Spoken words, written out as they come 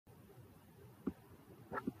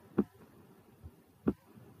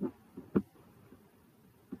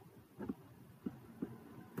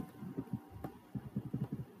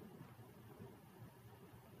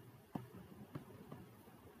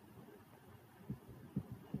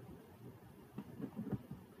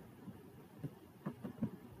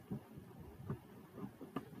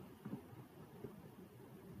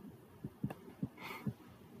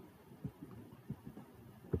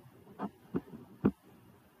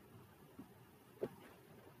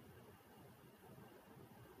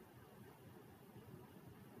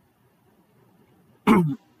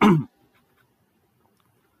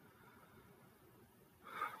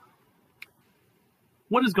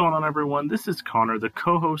What is going on, everyone? This is Connor, the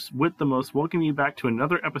co-host with the most, welcoming you back to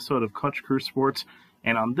another episode of Clutch Crew Sports.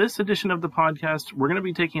 And on this edition of the podcast, we're going to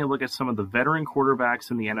be taking a look at some of the veteran quarterbacks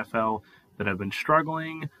in the NFL that have been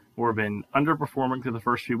struggling or been underperforming through the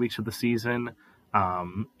first few weeks of the season.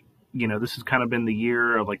 This has kind of been the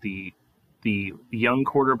year of like the young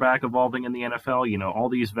quarterback evolving in the NFL. All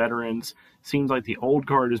these veterans, seems like the old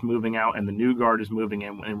guard is moving out and the new guard is moving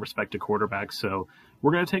in respect to quarterbacks. So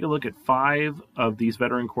we're going to take a look at 5 of these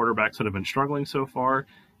veteran quarterbacks that have been struggling so far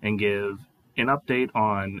and give an update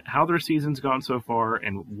on how their season's gone so far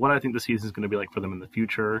and what I think the season is going to be like for them in the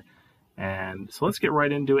future. And so let's get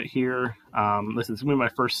right into it here. This is going to be my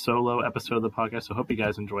first solo episode of the podcast, so I hope you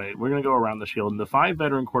guys enjoy it. We're going to go around the shield. And the 5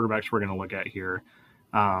 veteran quarterbacks we're going to look at here,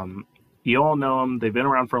 you all know them. They've been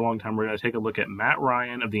around for a long time. We're going to take a look at Matt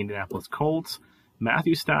Ryan of the Indianapolis Colts,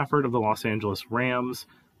 Matthew Stafford of the Los Angeles Rams,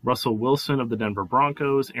 Russell Wilson of the Denver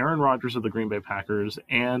Broncos, Aaron Rodgers of the Green Bay Packers,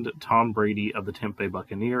 and Tom Brady of the Tampa Bay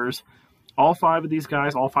Buccaneers. All 5 of these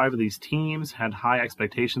guys, all 5 of these teams had high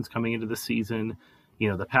expectations coming into the season.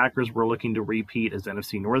 The Packers were looking to repeat as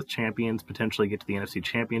NFC North champions, potentially get to the NFC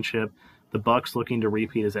Championship. The Bucs looking to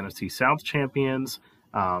repeat as NFC South champions.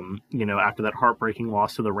 After that heartbreaking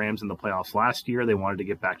loss to the Rams in the playoffs last year, they wanted to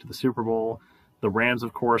get back to the Super Bowl. The Rams,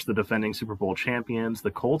 of course, the defending Super Bowl champions. The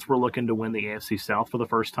Colts were looking to win the AFC South for the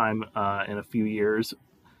first time in a few years.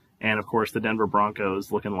 And, of course, the Denver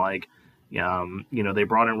Broncos looking like, they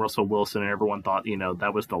brought in Russell Wilson, and everyone thought,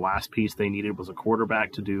 that was the last piece they needed was a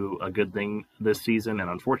quarterback to do a good thing this season. And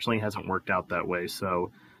unfortunately, it hasn't worked out that way.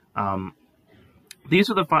 So these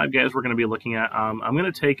are the 5 guys we're going to be looking at. I'm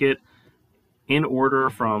going to take it in order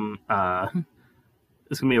from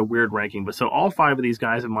this is going to be a weird ranking, but so all 5 of these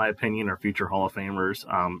guys, in my opinion, are future Hall of Famers.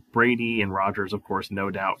 Brady and Rodgers, of course, no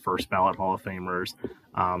doubt, first ballot Hall of Famers.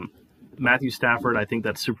 Matthew Stafford, I think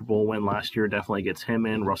that Super Bowl win last year definitely gets him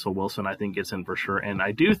in. Russell Wilson, I think, gets in for sure. And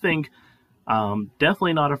I do think,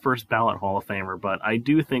 definitely not a first ballot Hall of Famer, but I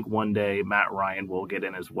do think one day Matt Ryan will get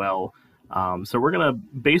in as well. So we're going to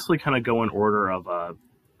basically kind of go in order of,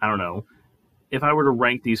 if I were to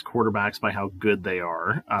rank these quarterbacks by how good they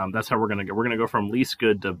are, that's how we're going to go. We're going to go from least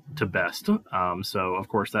good to best. So, of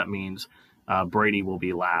course, that means Brady will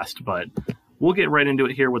be last. But we'll get right into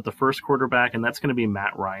it here with the first quarterback, and that's going to be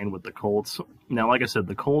Matt Ryan with the Colts. Now, like I said,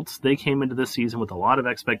 the Colts, they came into this season with a lot of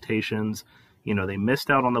expectations. They missed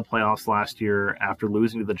out on the playoffs last year after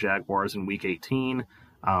losing to the Jaguars in Week 18.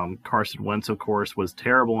 Carson Wentz, of course, was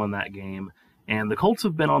terrible in that game. And the Colts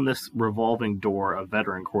have been on this revolving door of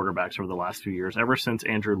veteran quarterbacks over the last few years. Ever since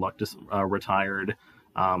Andrew Luck retired,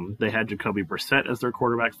 they had Jacoby Brissett as their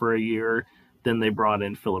quarterback for a year. Then they brought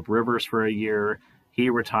in Phillip Rivers for a year. He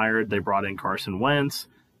retired. They brought in Carson Wentz.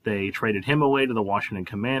 They traded him away to the Washington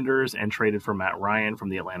Commanders and traded for Matt Ryan from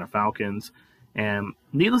the Atlanta Falcons. And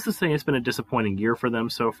needless to say, it's been a disappointing year for them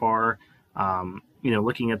so far.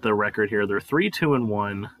 Looking at the record here, they're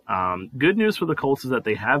 3-2-1. Good news for the Colts is that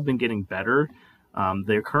they have been getting better.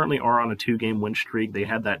 They currently are on a 2-game win streak. They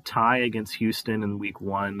had that tie against Houston in Week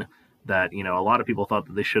 1 that, a lot of people thought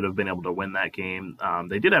that they should have been able to win that game.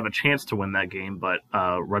 They did have a chance to win that game, but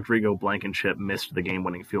Rodrigo Blankenship missed the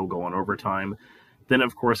game-winning field goal in overtime. Then,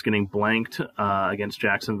 of course, getting blanked against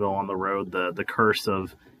Jacksonville on the road. The curse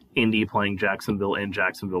of Indy playing Jacksonville in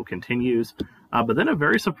Jacksonville continues. But then a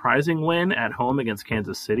very surprising win at home against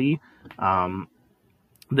Kansas City. Then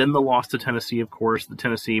the loss to Tennessee, of course. The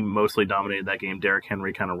Tennessee mostly dominated that game. Derrick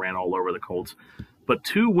Henry kind of ran all over the Colts. But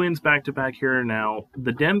 2 wins back-to-back here now.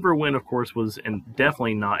 The Denver win, of course, was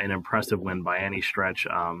definitely not an impressive win by any stretch.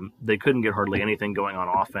 They couldn't get hardly anything going on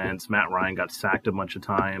offense. Matt Ryan got sacked a bunch of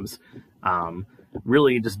times.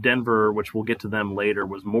 Really, just Denver, which we'll get to them later,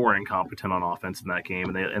 was more incompetent on offense in that game,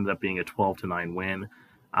 and they ended up being a 12-9 win.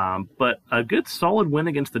 But a good solid win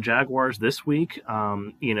against the Jaguars this week.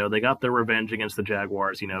 They got their revenge against the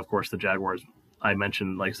Jaguars. Of course, the Jaguars, I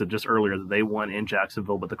mentioned, like I said just earlier, that they won in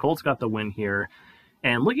Jacksonville, but the Colts got the win here.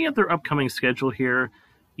 And looking at their upcoming schedule here,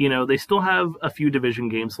 they still have a few division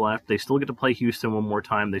games left. They still get to play Houston one more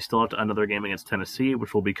time. They still have another game against Tennessee,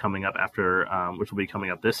 which will be coming up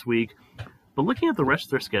this week. But looking at the rest of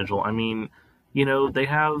their schedule,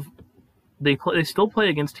 they still play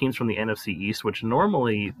against teams from the NFC East, which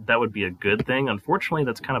normally that would be a good thing. Unfortunately,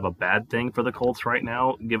 that's kind of a bad thing for the Colts right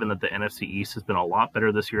now, given that the NFC East has been a lot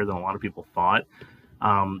better this year than a lot of people thought.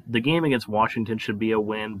 The game against Washington should be a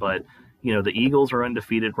win, but the Eagles are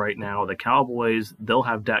undefeated right now. The Cowboys, they'll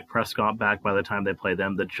have Dak Prescott back by the time they play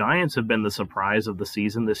them. The Giants have been the surprise of the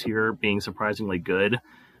season this year, being surprisingly good.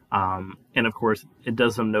 And of course, it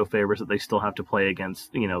does them no favors that they still have to play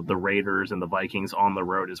against, the Raiders and the Vikings on the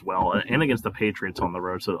road as well, and against the Patriots on the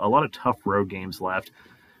road. So a lot of tough road games left.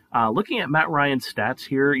 Looking at Matt Ryan's stats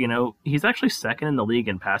here, he's actually second in the league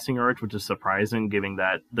in passing yards, which is surprising given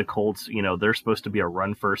that the Colts, they're supposed to be a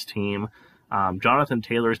run-first team. Jonathan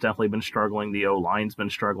Taylor's definitely been struggling. The O-line's been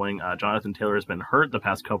struggling. Jonathan Taylor has been hurt the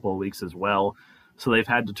past couple of weeks as well. So they've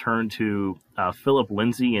had to turn to Phillip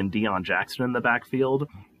Lindsay and Deion Jackson in the backfield.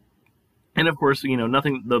 And of course,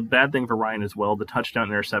 the bad thing for Ryan as well, the touchdown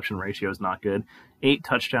interception ratio is not good. 8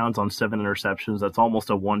 touchdowns on 7 interceptions. That's almost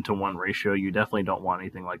a 1-to-1 ratio. You definitely don't want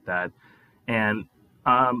anything like that. And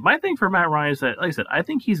my thing for Matt Ryan is that, like I said, I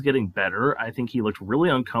think he's getting better. I think he looked really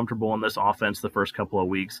uncomfortable in this offense the first couple of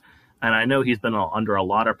weeks. And I know he's been under a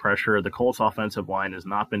lot of pressure. The Colts offensive line has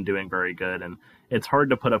not been doing very good. And it's hard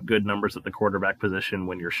to put up good numbers at the quarterback position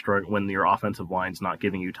when when your offensive line's not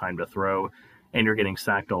giving you time to throw and you're getting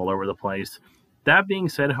sacked all over the place. That being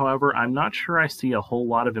said, however, I'm not sure I see a whole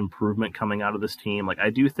lot of improvement coming out of this team. Like, I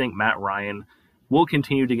do think Matt Ryan will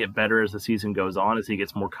continue to get better as the season goes on, as he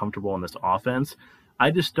gets more comfortable in this offense.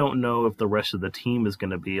 I just don't know if the rest of the team is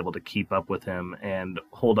going to be able to keep up with him and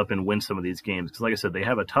hold up and win some of these games. Because like I said, they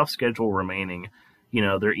have a tough schedule remaining.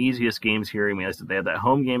 Their easiest games here, they have that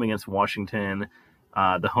home game against Washington,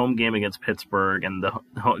 the home game against Pittsburgh, and the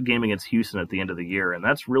game against Houston at the end of the year. And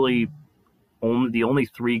that's really the only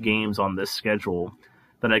 3 games on this schedule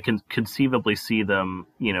that I can conceivably see them,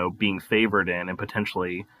 being favored in and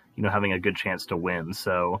potentially, having a good chance to win.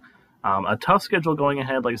 So a tough schedule going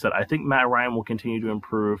ahead. Like I said, I think Matt Ryan will continue to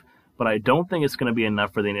improve, but I don't think it's going to be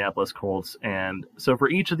enough for the Indianapolis Colts. And so for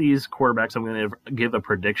each of these quarterbacks, I'm going to give a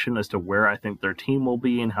prediction as to where I think their team will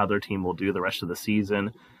be and how their team will do the rest of the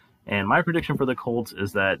season. And my prediction for the Colts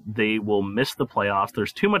is that they will miss the playoffs.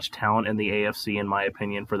 There's too much talent in the AFC, in my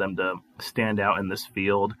opinion, for them to stand out in this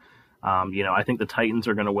field. I think the Titans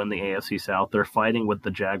are going to win the AFC South. They're fighting with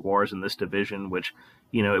the Jaguars in this division, which,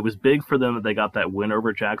 it was big for them that they got that win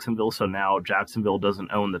over Jacksonville. So now Jacksonville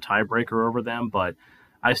doesn't own the tiebreaker over them. But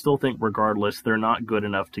I still think regardless, they're not good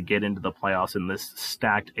enough to get into the playoffs in this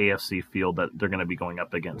stacked AFC field that they're going to be going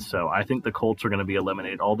up against. So I think the Colts are going to be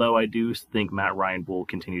eliminated, although I do think Matt Ryan will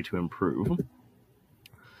continue to improve.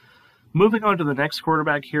 Moving on to the next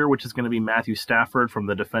quarterback here, which is going to be Matthew Stafford from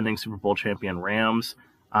the defending Super Bowl champion Rams.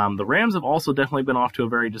 The Rams have also definitely been off to a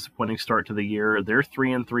very disappointing start to the year. They're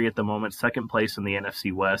 3-3 at the moment, second place in the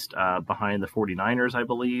NFC West, behind the 49ers, I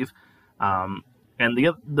believe. And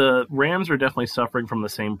the Rams are definitely suffering from the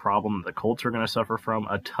same problem the Colts are going to suffer from,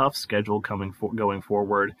 a tough schedule going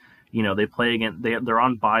forward. They play again. They're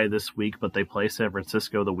on bye this week, but they play San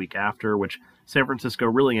Francisco the week after, which San Francisco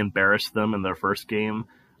really embarrassed them in their first game.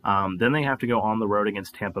 Then they have to go on the road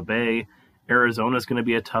against Tampa Bay. Arizona is going to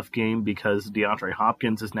be a tough game because DeAndre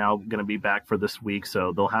Hopkins is now going to be back for this week,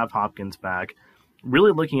 so they'll have Hopkins back.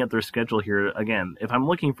 Really looking at their schedule here, again, if I'm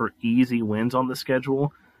looking for easy wins on the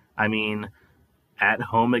schedule, I mean, at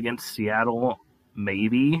home against Seattle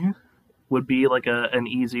maybe would be like an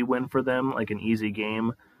easy win for them, like an easy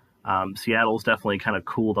game. Seattle's definitely kind of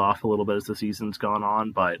cooled off a little bit as the season's gone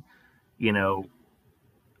on, but,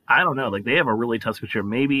 I don't know. Like, they have a really tough schedule.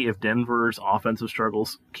 Maybe if Denver's offensive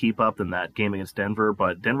struggles keep up in that game against Denver,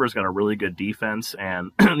 but Denver's got a really good defense,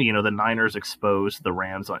 and, the Niners exposed the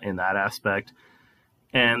Rams in that aspect.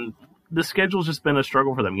 And the schedule's just been a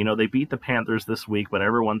struggle for them. They beat the Panthers this week, but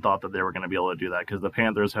everyone thought that they were going to be able to do that because the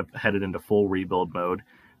Panthers have headed into full rebuild mode.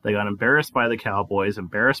 They got embarrassed by the Cowboys,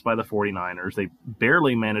 embarrassed by the 49ers. They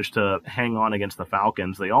barely managed to hang on against the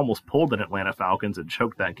Falcons. They almost pulled an Atlanta Falcons and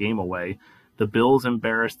choked that game away. The Bills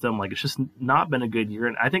embarrassed them. Like, it's just not been a good year.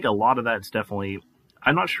 And I think a lot of that's definitely,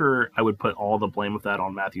 I'm not sure I would put all the blame of that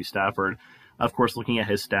on Matthew Stafford. Of course, looking at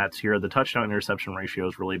his stats here, the touchdown interception ratio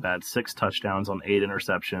is really bad. 6 touchdowns on 8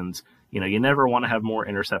 interceptions. You never want to have more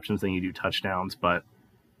interceptions than you do touchdowns. But,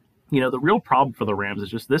 the real problem for the Rams is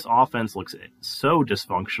just this offense looks so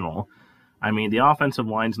dysfunctional. I mean, the offensive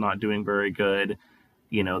line's not doing very good.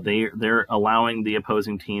 They're allowing the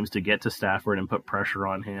opposing teams to get to Stafford and put pressure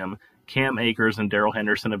on him. Cam Akers and Darrell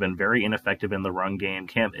Henderson have been very ineffective in the run game.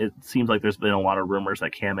 It seems like there's been a lot of rumors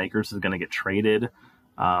that Cam Akers is going to get traded.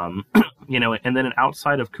 And then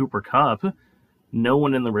outside of Cooper Kupp, no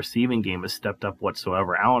one in the receiving game has stepped up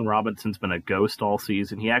whatsoever. Allen Robinson's been a ghost all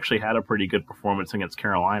season. He actually had a pretty good performance against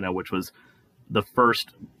Carolina, which was the first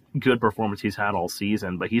good performance he's had all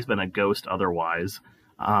season, but he's been a ghost otherwise.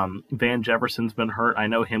 Van Jefferson's been hurt. I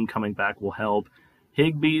know him coming back will help.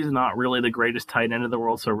 Higbee's not really the greatest tight end in the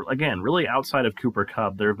world. So again, really outside of Cooper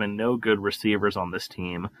Kupp, there have been no good receivers on this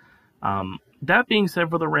team. That being said,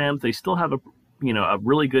 for the Rams, they still have a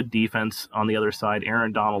really good defense on the other side.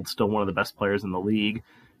 Aaron Donald's still one of the best players in the league.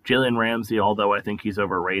 Jalen Ramsey, although I think he's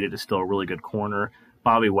overrated, is still a really good corner.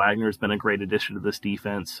 Bobby Wagner's been a great addition to this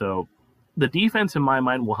defense. So the defense, in my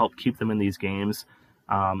mind, will help keep them in these games.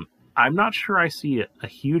 I'm not sure I see a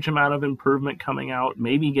huge amount of improvement coming out.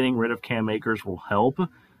 Maybe getting rid of Cam Akers will help.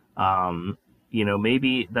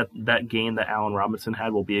 Maybe that game that Allen Robinson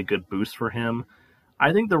had will be a good boost for him.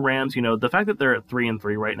 I think the Rams, the fact that they're at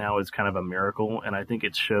 3-3 right now is kind of a miracle, and I think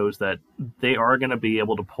it shows that they are going to be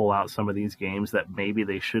able to pull out some of these games that maybe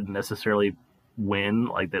they shouldn't necessarily win,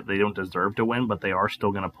 like that they don't deserve to win, but they are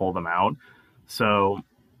still going to pull them out. So,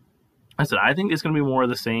 I think it's going to be more of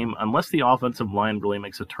the same. Unless the offensive line really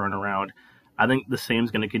makes a turnaround, I think the same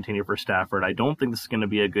is going to continue for Stafford. I don't think this is going to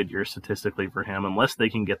be a good year statistically for him unless they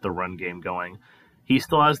can get the run game going. He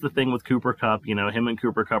still has the thing with Cooper Kupp. Him and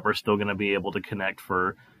Cooper Kupp are still going to be able to connect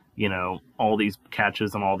for, all these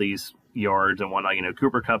catches and all these yards and whatnot.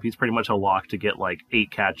 Cooper Kupp, he's pretty much a lock to get like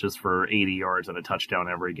 8 catches for 80 yards and a touchdown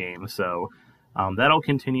every game. So that'll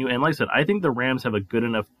continue. And like I said, I think the Rams have a good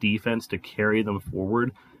enough defense to carry them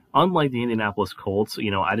forward. Unlike the Indianapolis Colts,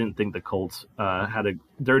 I didn't think the Colts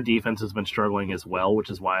their defense has been struggling as well, which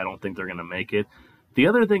is why I don't think they're going to make it. The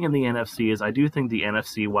other thing in the NFC is I do think the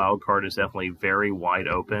NFC wild card is definitely very wide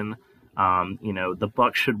open. The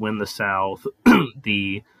Bucs should win the South.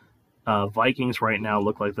 The Vikings right now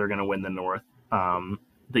look like they're going to win the North.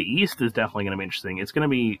 The East is definitely going to be interesting. It's going to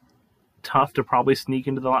be tough to probably sneak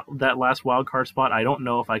into that last wild card spot. I don't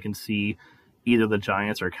know if I can see either the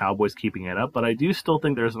Giants or Cowboys keeping it up, but I do still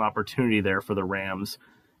think there's an opportunity there for the Rams.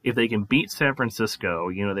 If they can beat San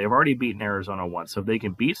Francisco, they've already beaten Arizona once, so if they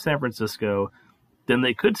can beat San Francisco, then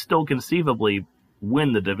they could still conceivably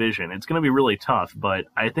win the division. It's going to be really tough, but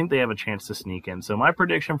I think they have a chance to sneak in. So my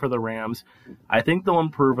prediction for the Rams, I think they'll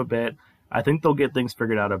improve a bit. I think they'll get things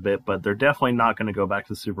figured out a bit, but they're definitely not going to go back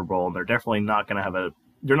to the Super Bowl, and they're definitely not going to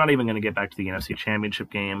they're not even going to get back to the NFC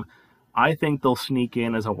Championship game. I think they'll sneak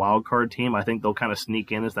in as a wild card team. I think they'll kind of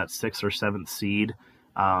sneak in as that 6th or 7th seed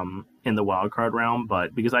in the wild card round,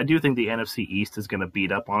 but because I do think the NFC East is going to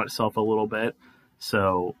beat up on itself a little bit.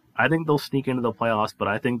 So I think they'll sneak into the playoffs, but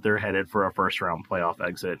I think they're headed for a first-round playoff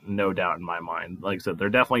exit, no doubt in my mind. Like I said, they're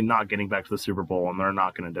definitely not getting back to the Super Bowl, and they're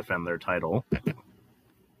not going to defend their title.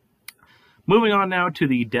 Moving on now to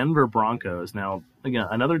the Denver Broncos. Now, again,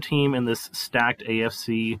 another team in this stacked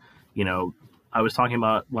AFC. I was talking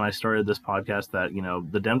about when I started this podcast that,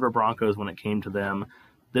 the Denver Broncos, when it came to them,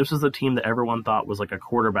 this was a team that everyone thought was like a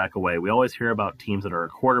quarterback away. We always hear about teams that are a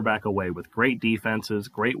quarterback away with great defenses,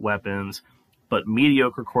 great weapons, but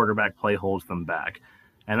mediocre quarterback play holds them back.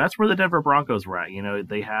 And that's where the Denver Broncos were at.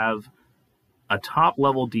 They have a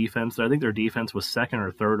top-level defense. I think their defense was 2nd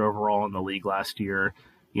or 3rd overall in the league last year.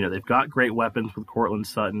 They've got great weapons with Cortland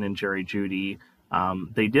Sutton and Jerry Jeudy.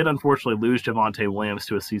 They did unfortunately lose Javonte Williams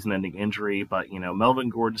to a season-ending injury, but, Melvin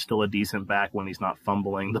Gordon's still a decent back when he's not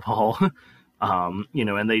fumbling the ball.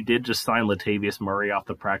 And they did just sign Latavius Murray off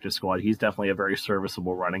the practice squad. He's definitely a very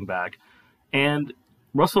serviceable running back. And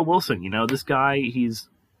Russell Wilson, this guy, he's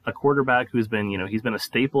a quarterback who's been, he's been a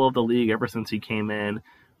staple of the league ever since he came in,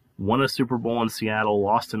 won a Super Bowl in Seattle,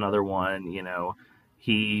 lost another one.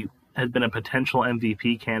 He has been a potential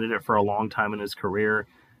MVP candidate for a long time in his career.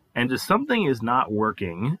 And just something is not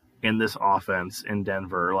working in this offense in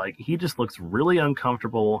Denver. Like, he just looks really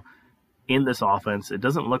uncomfortable in this offense. It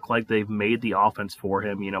doesn't look like they've made the offense for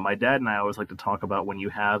him. My dad and I always like to talk about when you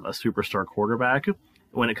have a superstar quarterback,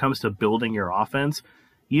 when it comes to building your offense,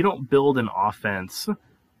 you don't build an offense.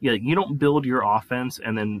 You don't build your offense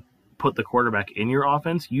and then put the quarterback in your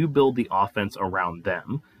offense. You build the offense around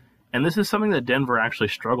them. And this is something that Denver actually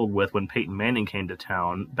struggled with when Peyton Manning came to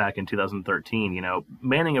town back in 2013.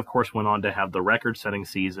 Manning, of course, went on to have the record-setting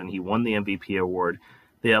season. He won the MVP award.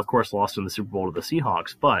 They, of course, lost in the Super Bowl to the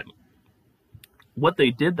Seahawks. But what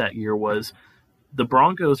they did that year was the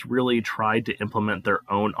Broncos really tried to implement their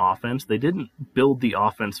own offense. They didn't build the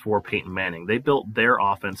offense for Peyton Manning. They built their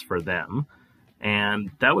offense for them.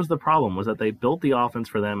 And that was the problem, was that they built the offense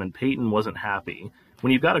for them, and Peyton wasn't happy.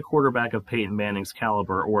 When you've got a quarterback of Peyton Manning's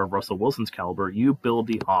caliber or of Russell Wilson's caliber, you build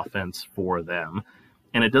the offense for them.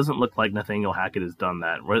 And it doesn't look like Nathaniel Hackett has done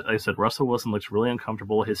that. Like I said, Russell Wilson looks really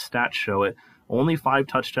uncomfortable. His stats show it. Only 5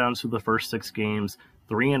 touchdowns through the first 6 games,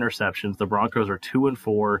 3 interceptions. The Broncos are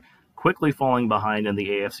 2-4, quickly falling behind in the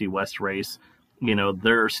AFC West race.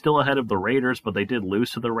 They're still ahead of the Raiders, but they did lose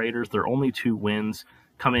to the Raiders. They're only 2 wins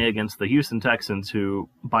coming against the Houston Texans, who,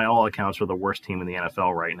 by all accounts, are the worst team in the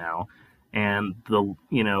NFL right now. And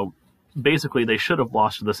basically they should have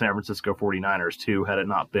lost to the San Francisco 49ers too, had it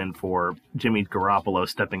not been for Jimmy Garoppolo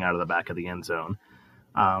stepping out of the back of the end zone.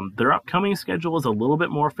 Their upcoming schedule is a little bit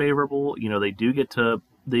more favorable.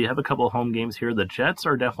 They have a couple of home games here. The Jets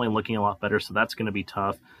are definitely looking a lot better, so that's going to be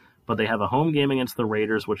tough. But they have a home game against the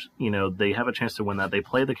Raiders, which, they have a chance to win that. They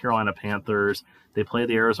play the Carolina Panthers. They play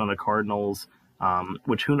the Arizona Cardinals,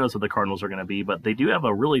 which who knows what the Cardinals are going to be. But they do have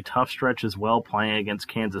a really tough stretch as well, playing against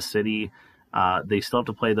Kansas City. They still have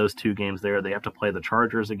to play those two games there. They have to play the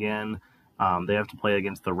Chargers again. They have to play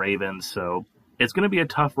against the Ravens. So it's going to be a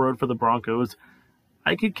tough road for the Broncos.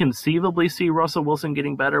 I could conceivably see Russell Wilson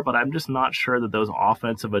getting better, but I'm just not sure that those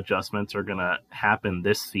offensive adjustments are going to happen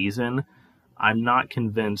this season. I'm not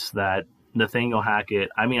convinced that Nathaniel Hackett,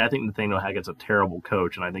 I think Nathaniel Hackett's a terrible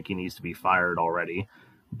coach, and I think he needs to be fired already.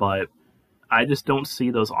 But I just don't see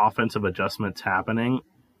those offensive adjustments happening.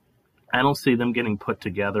 I don't see them getting put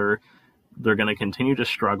together. They're going to continue to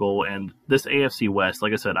struggle. And this AFC West,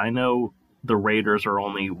 like I said, I know the Raiders are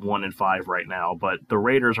only 1-5 right now, but the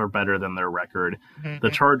Raiders are better than their record. Mm-hmm.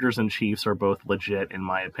 The Chargers and Chiefs are both legit, in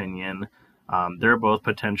my opinion. They're both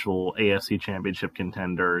potential AFC Championship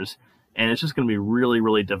contenders. And it's just going to be really,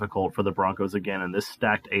 really difficult for the Broncos again in this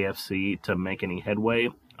stacked AFC to make any headway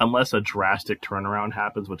unless a drastic turnaround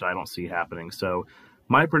happens, which I don't see happening. So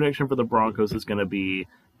my prediction for the Broncos is going to be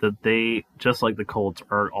that they, just like the Colts,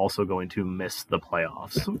 are also going to miss the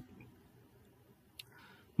playoffs.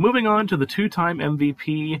 Moving on to the two-time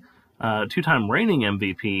reigning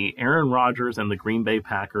MVP, Aaron Rodgers and the Green Bay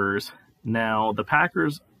Packers. Now, the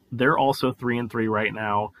Packers, they're also 3-3 right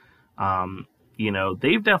now.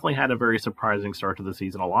 They've definitely had a very surprising start to the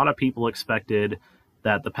season. A lot of people expected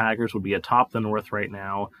that the Packers would be atop the North right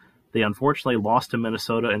now. They unfortunately lost to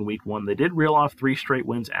Minnesota in Week 1. They did reel off 3 straight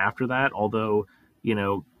wins after that, although,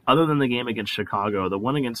 other than the game against Chicago, the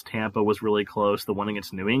one against Tampa was really close. The one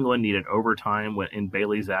against New England needed overtime in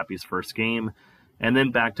Bailey Zappe's first game. And then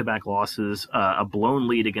back-to-back losses, a blown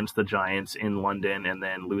lead against the Giants in London, and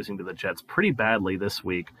then losing to the Jets pretty badly this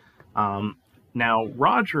week. Now,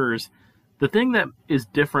 Rodgers, the thing that is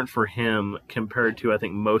different for him compared to, I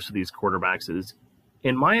think, most of these quarterbacks is,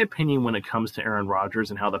 in my opinion, when it comes to Aaron Rodgers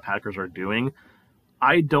and how the Packers are doing,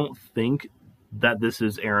 I don't think that this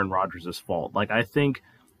is Aaron Rodgers' fault. I think,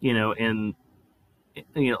 I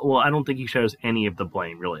don't think he shows any of the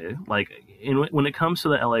blame, really. When it comes to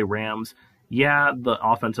the LA Rams, yeah, the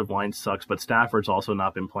offensive line sucks, but Stafford's also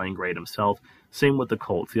not been playing great himself. Same with the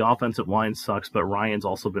Colts. The offensive line sucks, but Ryan's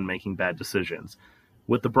also been making bad decisions.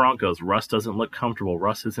 With the Broncos, Russ doesn't look comfortable.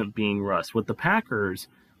 Russ isn't being Russ. With the Packers,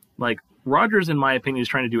 Rodgers, in my opinion, is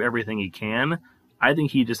trying to do everything he can. I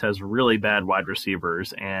think he just has really bad wide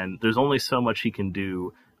receivers, and there's only so much he can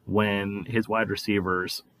do when his wide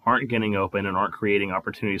receivers aren't getting open and aren't creating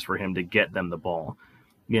opportunities for him to get them the ball.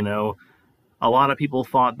 A lot of people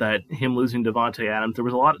thought that him losing Davante Adams,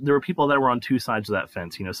 there were people that were on two sides of that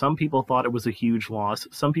fence. Some people thought it was a huge loss.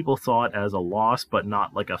 Some people saw it as a loss, but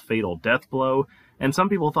not like a fatal death blow. And some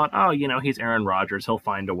people thought, he's Aaron Rodgers, he'll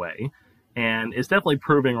find a way. And it's definitely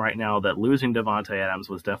proving right now that losing Davante Adams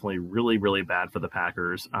was definitely really, really bad for the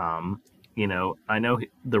Packers. I know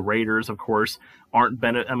the Raiders, of course,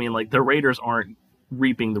 the Raiders aren't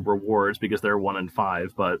reaping the rewards because they're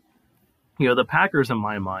 1-5, but the Packers, in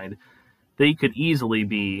my mind, they could easily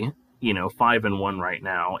be 5-1 right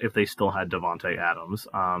now if they still had Davante Adams.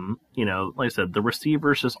 Like I said, the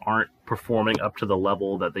receivers just aren't performing up to the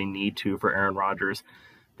level that they need to for Aaron Rodgers.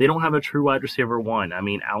 They don't have a true wide receiver one.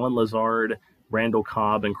 Allen Lazard, Randall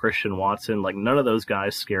Cobb, and Christian Watson, none of those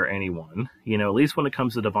guys scare anyone. At least when it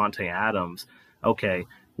comes to Davante Adams, okay,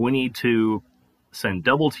 we need to send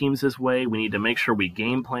double teams his way. We need to make sure we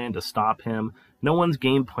game plan to stop him. No one's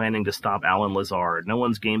game planning to stop Allen Lazard. No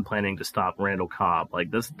one's game planning to stop Randall Cobb.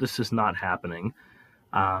 This is not happening.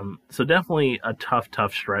 So definitely a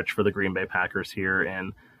tough stretch for the Green Bay Packers here.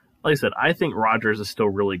 And like I said, I think Rodgers is still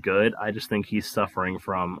really good. I just think he's suffering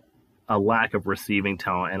from a lack of receiving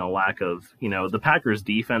talent and a lack of, the Packers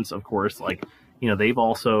defense, of course, they've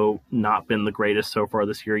also not been the greatest so far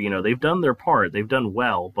this year. They've done their part. They've done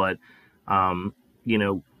well, but,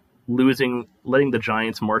 letting the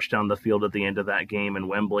Giants march down the field at the end of that game in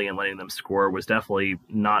Wembley and letting them score was definitely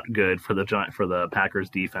not good for the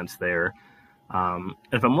Packers defense there.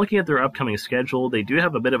 If I'm looking at their upcoming schedule, they do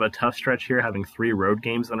have a bit of a tough stretch here, having 3 road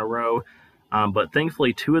games in a row. But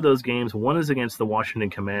thankfully, 2 of those games, one is against the Washington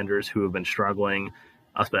Commanders, who have been struggling,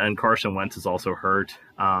 and Carson Wentz is also hurt.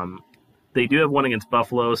 They do have one against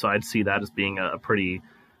Buffalo, so I'd see that as being a pretty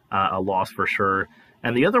a loss for sure.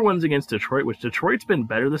 And the other one's against Detroit, which Detroit's been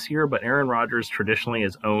better this year, but Aaron Rodgers traditionally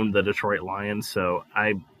has owned the Detroit Lions, so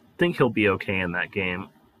I think he'll be okay in that game.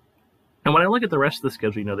 And when I look at the rest of the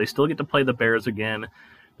schedule, they still get to play the Bears again.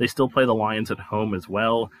 They still play the Lions at home as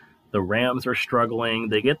well. The Rams are struggling.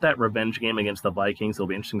 They get that revenge game against the Vikings. It'll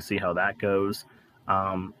be interesting to see how that goes.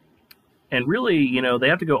 And really, you know, they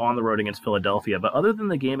have to go on the road against Philadelphia. But other than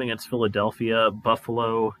the game against Philadelphia,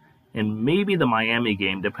 Buffalo, and maybe the Miami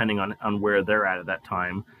game, depending on where they're at that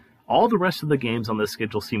time, all the rest of the games on this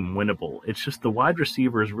schedule seem winnable. It's just the wide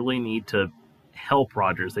receivers really need to help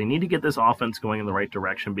Rodgers. They need to get this offense going in the right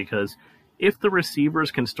direction, because if the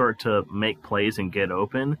receivers can start to make plays and get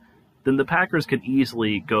open, then the Packers could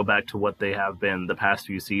easily go back to what they have been the past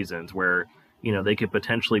few seasons, where, you know, they could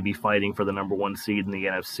potentially be fighting for the number one seed in the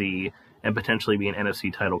NFC and potentially be an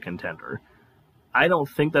NFC title contender. I don't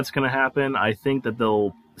think that's going to happen. I think that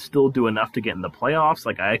they'll still do enough to get in the playoffs.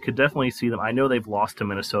 Like, I could definitely see them. I know they've lost to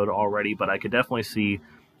Minnesota already, but I could definitely see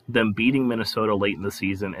them beating Minnesota late in the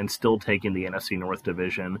season and still taking the NFC North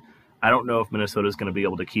division. I don't know if Minnesota is going to be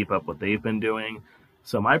able to keep up what they've been doing.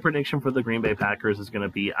 So my prediction for the Green Bay Packers is going to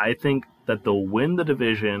be, I think that they'll win the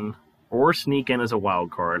division or sneak in as a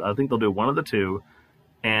wild card. I think they'll do one of the two.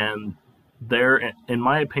 And they're, in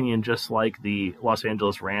my opinion, just like the Los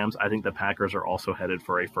Angeles Rams, I think the Packers are also headed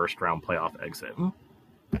for a first-round playoff exit.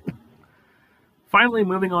 Finally,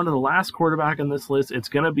 moving on to the last quarterback on this list, it's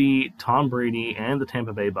going to be Tom Brady and the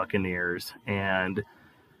Tampa Bay Buccaneers. And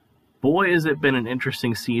boy, has it been an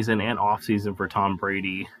interesting season and offseason for Tom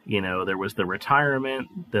Brady. You know, there was the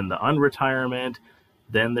retirement, then the unretirement,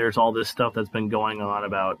 then there's all this stuff that's been going on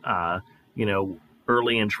about, you know,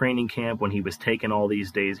 early in training camp when he was taking all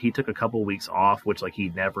these days. He took a couple weeks off, which, like, he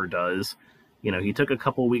never does. You know, he took a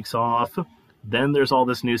couple weeks off. Then there's all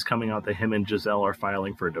this news coming out that him and Giselle are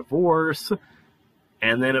filing for divorce.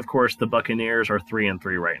 And then, of course, the Buccaneers are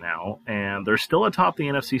 3-3 right now. And they're still atop the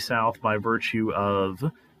NFC South by virtue of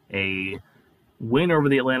a win over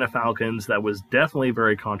the Atlanta Falcons that was definitely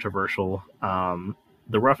very controversial.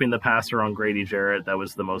 The roughing the passer on Grady Jarrett, that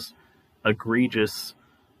was the most egregious,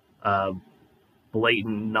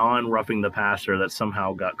 blatant non-roughing the passer that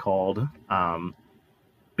somehow got called.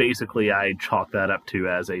 Basically, I chalk that up to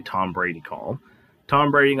as a Tom Brady call. Tom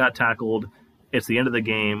Brady got tackled. It's the end of the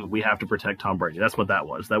game. We have to protect Tom Brady. That's what that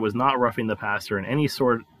was. That was not roughing the passer in any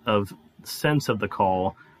sort of sense of the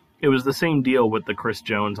call. It was the same deal with the Chris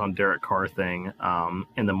Jones on Derek Carr thing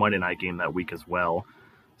in the Monday night game that week as well.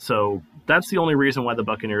 So that's the only reason why the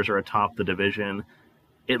Buccaneers are atop the division.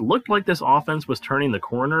 It looked like this offense was turning the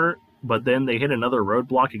corner, but then they hit another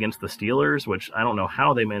roadblock against the Steelers, which I don't know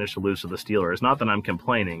how they managed to lose to the Steelers. Not that I'm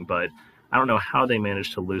complaining, but I don't know how they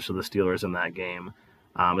managed to lose to the Steelers in that game,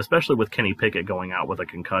 especially with Kenny Pickett going out with a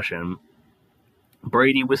concussion.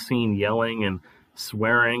 Brady was seen yelling and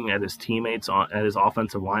swearing at his teammates at his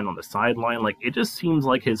offensive line on the sideline. Like, it just seems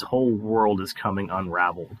like his whole world is coming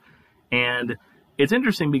unraveled. And it's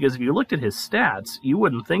interesting because if you looked at his stats, you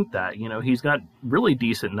wouldn't think that. You know, he's got really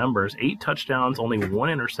decent numbers. 8 touchdowns, only 1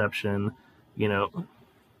 interception, you know.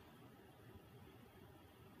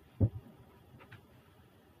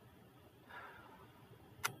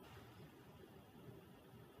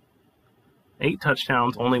 Eight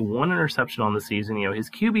touchdowns, only 1 interception on the season. You know,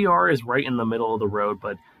 his QBR is right in the middle of the road,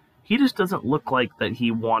 but he just doesn't look like that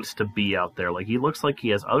he wants to be out there. Like, he looks like he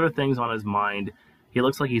has other things on his mind. He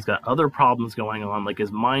looks like he's got other problems going on. Like,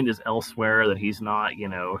 his mind is elsewhere, that he's not, you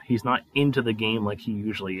know, he's not into the game like he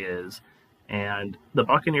usually is. And the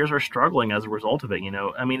Buccaneers are struggling as a result of it, you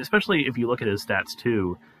know. I mean, especially if you look at his stats,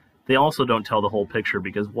 too. They also don't tell the whole picture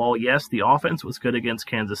because, while, yes, the offense was good against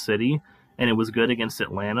Kansas City and it was good against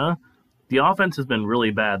Atlanta, the offense has been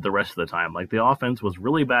really bad the rest of the time. Like, the offense was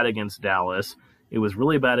really bad against Dallas. It was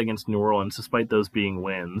really bad against New Orleans, despite those being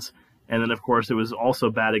wins. And then, of course, it was also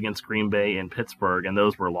bad against Green Bay and Pittsburgh, and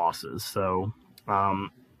those were losses. So,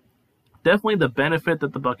 definitely the benefit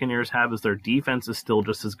that the Buccaneers have is their defense is still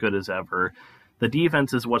just as good as ever. The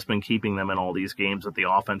defense is what's been keeping them in all these games that the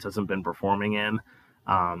offense hasn't been performing in.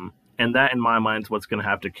 And that, in my mind, is what's going to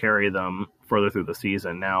have to carry them further through the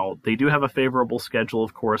season. Now, they do have a favorable schedule,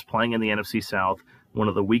 of course, playing in the NFC South, one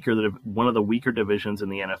of the weaker divisions in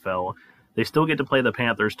the NFL. They still get to play the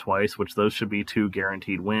Panthers twice, which those should be 2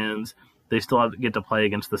 guaranteed wins. They still get to play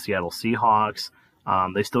against the Seattle Seahawks.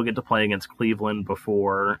 They still get to play against Cleveland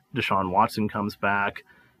before Deshaun Watson comes back.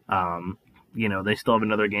 You know, they still have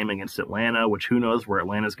another game against Atlanta, which who knows where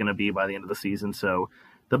Atlanta's going to be by the end of the season. So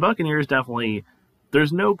the Buccaneers definitely,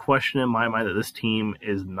 there's no question in my mind that this team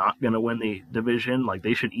is not going to win the division. Like,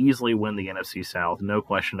 they should easily win the NFC South, no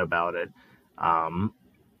question about it.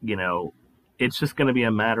 You know, it's just going to be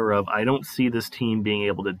a matter of, I don't see this team being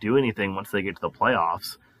able to do anything once they get to the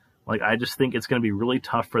playoffs. Like, I just think it's going to be really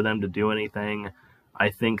tough for them to do anything.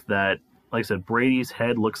 I think that, like I said, Brady's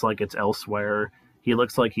head looks like it's elsewhere. He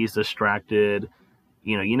looks like he's distracted.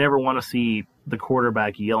 You know, you never want to see the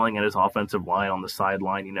quarterback yelling at his offensive line on the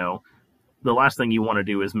sideline, you know, the last thing you want to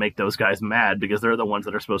do is make those guys mad because they're the ones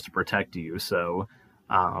that are supposed to protect you. So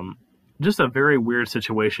just a very weird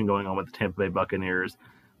situation going on with the Tampa Bay Buccaneers.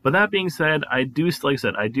 But that being said, I do still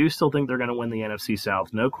think they're going to win the NFC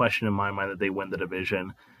South. No question in my mind that they win the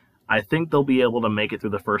division. I think they'll be able to make it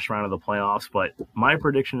through the first round of the playoffs, but my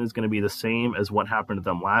prediction is going to be the same as what happened to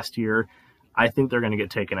them last year. I think they're going to get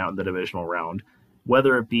taken out in the divisional round,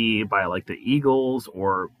 whether it be by like the Eagles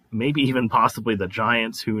or maybe even possibly the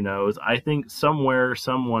Giants, who knows. I think somewhere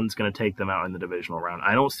someone's going to take them out in the divisional round.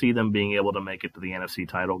 I don't see them being able to make it to the NFC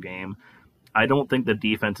title game. I don't think the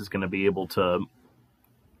defense is going to be able to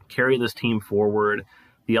carry this team forward.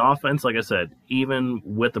 The offense, like I said, even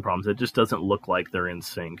with the problems, it just doesn't look like they're in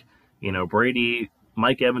sync. You know,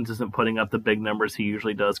 Mike Evans isn't putting up the big numbers he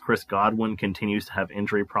usually does. Chris Godwin continues to have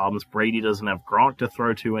injury problems. Brady doesn't have Gronk to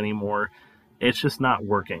throw to anymore. It's just not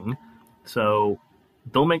working. So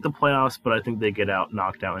they'll make the playoffs, but I think they get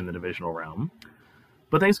knocked out in the divisional round.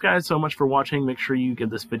 But thanks, guys, so much for watching. Make sure you give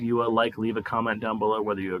this video a like, leave a comment down below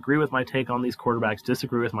whether you agree with my take on these quarterbacks,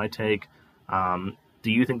 disagree with my take.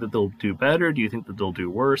 Do you think that they'll do better? Do you think that they'll do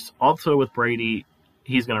worse? Also, with Brady,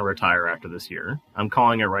 he's going to retire after this year. I'm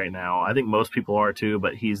calling it right now. I think most people are too,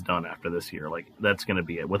 but he's done after this year. Like, that's going to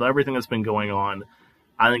be it. With everything that's been going on,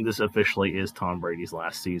 I think this officially is Tom Brady's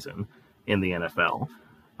last season in the NFL.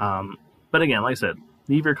 But again, like I said,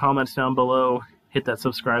 leave your comments down below. Hit that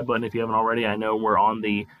subscribe button if you haven't already. I know we're on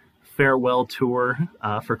the farewell tour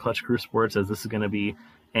for Clutch Crew Sports, as this is going to be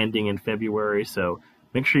ending in February. So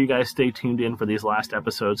make sure you guys stay tuned in for these last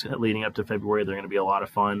episodes leading up to February. They're going to be a lot of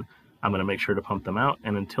fun. I'm going to make sure to pump them out.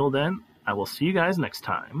 And until then, I will see you guys next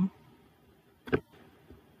time.